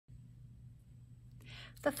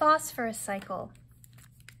The phosphorus cycle.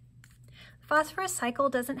 The phosphorus cycle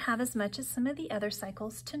doesn't have as much as some of the other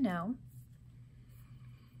cycles to know.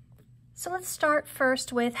 So let's start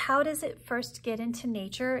first with how does it first get into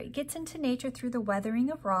nature? It gets into nature through the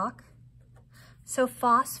weathering of rock. So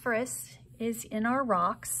phosphorus is in our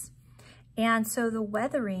rocks, and so the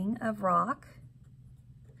weathering of rock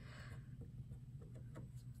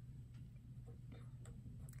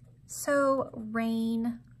so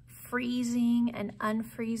rain, freezing and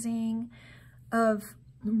unfreezing of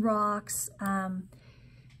rocks,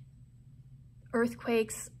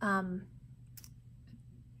 earthquakes,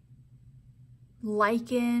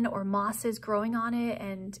 lichen or mosses growing on it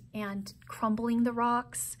and crumbling the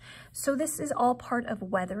rocks. So this is all part of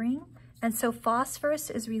weathering. And so phosphorus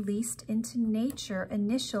is released into nature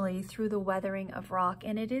initially through the weathering of rock,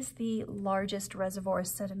 and it is the largest reservoir of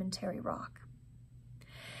sedimentary rock.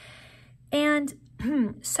 And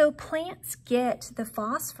so plants get the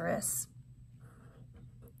phosphorus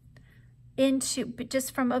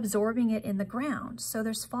just from absorbing it in the ground. So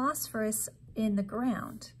there's phosphorus in the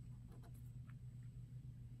ground.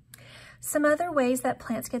 Some other ways that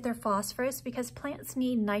plants get their phosphorus, because plants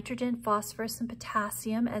need nitrogen, phosphorus, and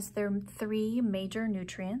potassium as their 3 major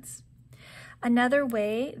nutrients. Another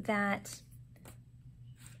way that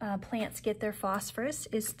plants get their phosphorus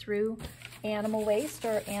is through animal waste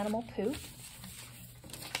or animal poop.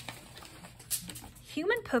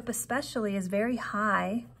 Human poop especially is very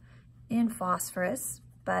high in phosphorus,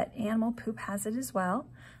 but animal poop has it as well.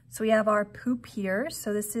 So we have our poop here.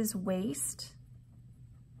 So this is waste.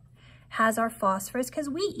 Has our phosphorus because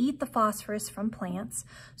we eat the phosphorus from plants.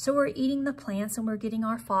 So we're eating the plants and we're getting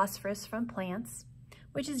our phosphorus from plants,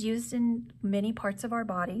 which is used in many parts of our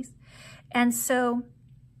bodies. And so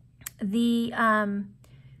the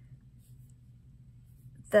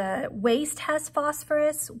waste has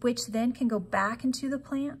phosphorus, which then can go back into the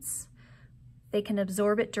plants. They can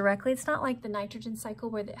absorb it directly. It's not like the nitrogen cycle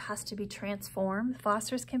where it has to be transformed.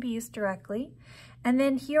 Phosphorus can be used directly. And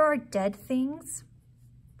then here are dead things.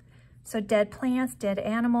 So dead plants, dead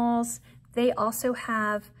animals, they also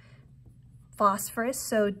have phosphorus.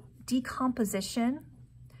 So decomposition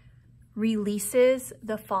releases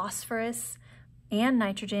the phosphorus and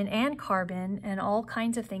nitrogen and carbon and all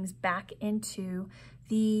kinds of things back into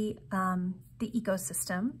the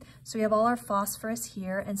ecosystem. So we have all our phosphorus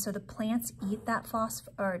here, and so the plants eat that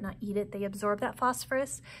phosphorus, or not eat it, they absorb that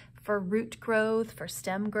phosphorus for root growth, for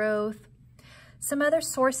stem growth. Some other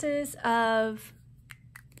sources of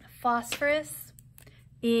phosphorus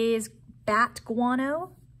is bat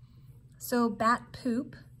guano. So bat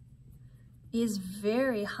poop is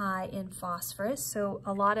very high in phosphorus. So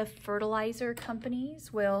a lot of fertilizer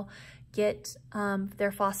companies will get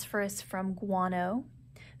their phosphorus from guano.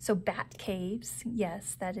 So bat caves,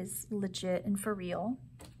 yes, that is legit and for real.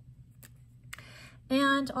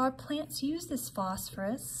 And our plants use this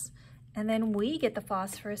phosphorus, and then we get the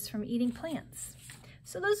phosphorus from eating plants.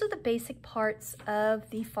 So those are the basic parts of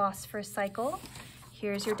the phosphorus cycle.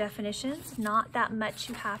 Here's your definitions. Not that much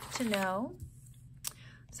you have to know.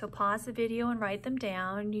 So pause the video and write them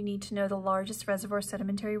down. You need to know the largest reservoir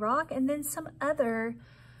sedimentary rock and then some other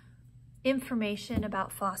information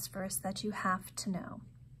about phosphorus that you have to know.